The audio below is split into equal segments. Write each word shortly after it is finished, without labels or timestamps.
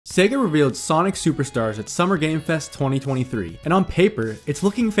Sega revealed Sonic Superstars at Summer Game Fest 2023, and on paper, it's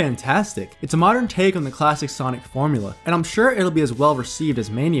looking fantastic. It's a modern take on the classic Sonic formula, and I'm sure it'll be as well received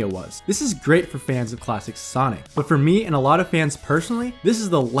as Mania was. This is great for fans of classic Sonic, but for me and a lot of fans personally, this is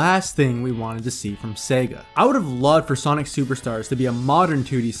the last thing we wanted to see from Sega. I would have loved for Sonic Superstars to be a modern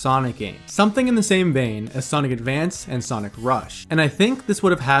 2D Sonic game, something in the same vein as Sonic Advance and Sonic Rush, and I think this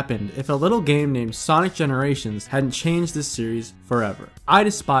would have happened if a little game named Sonic Generations hadn't changed this series forever. I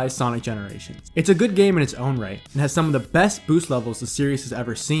despise Sonic Generations. It's a good game in its own right, and has some of the best boost levels the series has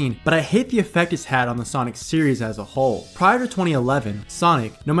ever seen, but I hate the effect it's had on the Sonic series as a whole. Prior to 2011,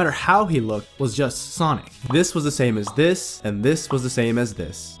 Sonic, no matter how he looked, was just Sonic. This was the same as this, and this was the same as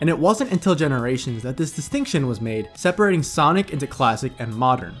this. And it wasn't until Generations that this distinction was made, separating Sonic into classic and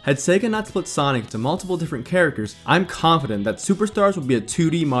modern. Had Sega not split Sonic into multiple different characters, I'm confident that Superstars would be a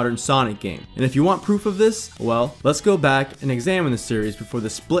 2D modern Sonic game. And if you want proof of this, well, let's go back and examine the series before the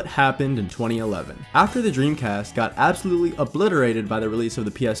split happened in 2011. After the Dreamcast got absolutely obliterated by the release of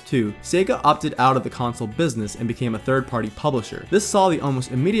the PS2, Sega opted out of the console business and became a third-party publisher. This saw the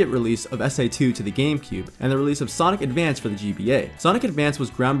almost immediate release of SA2 to the GameCube and the release of Sonic Advance for the GBA. Sonic Advance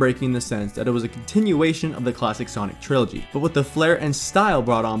was groundbreaking in the sense that it was a continuation of the classic Sonic trilogy, but with the flair and style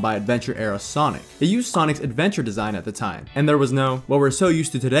brought on by adventure-era Sonic. It used Sonic's adventure design at the time, and there was no, what we're so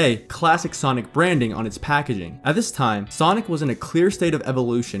used to today, classic Sonic branding on its packaging. At this time, Sonic was in a clear state of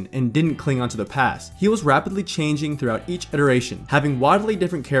evolution and didn't cling onto the past. He was rapidly changing throughout each iteration, having wildly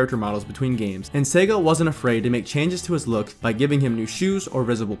different character models between games, and Sega wasn't afraid to make changes to his look by giving him new shoes or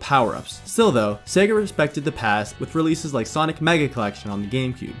visible power-ups. Still though, Sega respected the past with releases like Sonic Mega Collection on the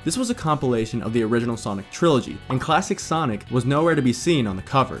GameCube. This was a compilation of the original Sonic trilogy, and classic Sonic was nowhere to be seen on the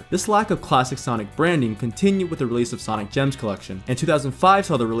cover. This lack of classic Sonic branding continued with the release of Sonic Gems Collection, and 2005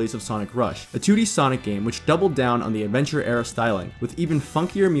 saw the release of Sonic Rush, a 2D Sonic game which doubled down on the adventure-era styling, with even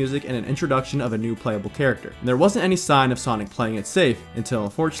funkier music and an introduction of a new playable character. And there wasn't any sign of Sonic playing it safe until,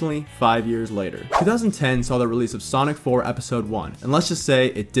 unfortunately, 5 years later. 2010 saw the release of Sonic 4 Episode 1, and let's just say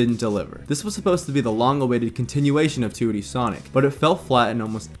it didn't deliver. This was supposed to be the long-awaited continuation of 2D Sonic, but it fell flat in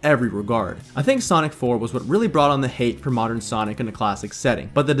almost every regard. I think Sonic 4 was what really brought on the hate for modern Sonic in a classic setting,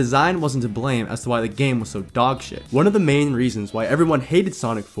 but the design wasn't to blame as to why the game was so dogshit. One of the main reasons why everyone hated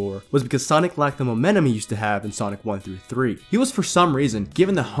Sonic 4 was because Sonic lacked the momentum he used to have in Sonic 1 through 3. He was for some reason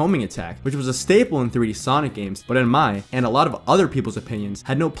given the homing attack, which was a staple in 3D Sonic games, but in my, and a lot of other people's opinions,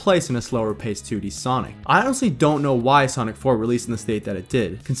 had no place in a slower paced 2D Sonic. I honestly don't know why Sonic 4 released in the state that it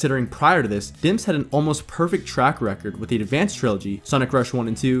did, considering prior to this, Dimps had an almost perfect track record with the Advanced trilogy, Sonic Rush 1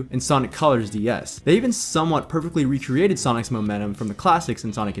 and 2, and Sonic Colors DS. They even somewhat perfectly recreated Sonic's momentum from the classics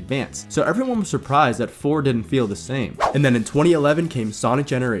in Sonic Advance, so everyone was surprised that 4 didn't feel the same. And then in 2011 came Sonic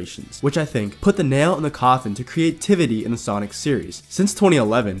Generations, which I think put the nail in the coffin to creativity in the Sonic series. Since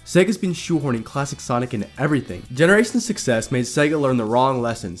 2011, Sega's been shoehorning classic Sonic into everything. Generations' success made Sega learn the wrong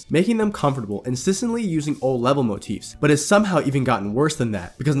lessons, making them comfortable insistently using old level motifs, but has somehow even gotten worse than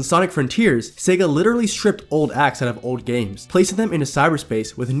that, because in Sonic Frontiers, Sega literally stripped old acts out of old games, placing them into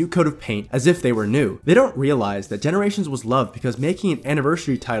cyberspace with a new coat of paint as if they were new. They don't realize that Generations was loved because making an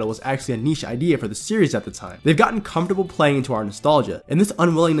anniversary title was actually a niche idea for the series at the time. They've gotten comfortable playing into our nostalgia, and this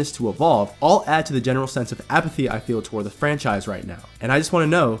unwillingness to evolve all add to the general sense of apathy I feel toward the franchise right now. And I just want to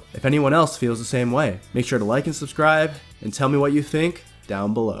know if anyone else feels the same way. Make sure to like and subscribe, and tell me what you think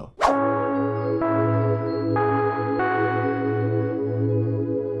down below.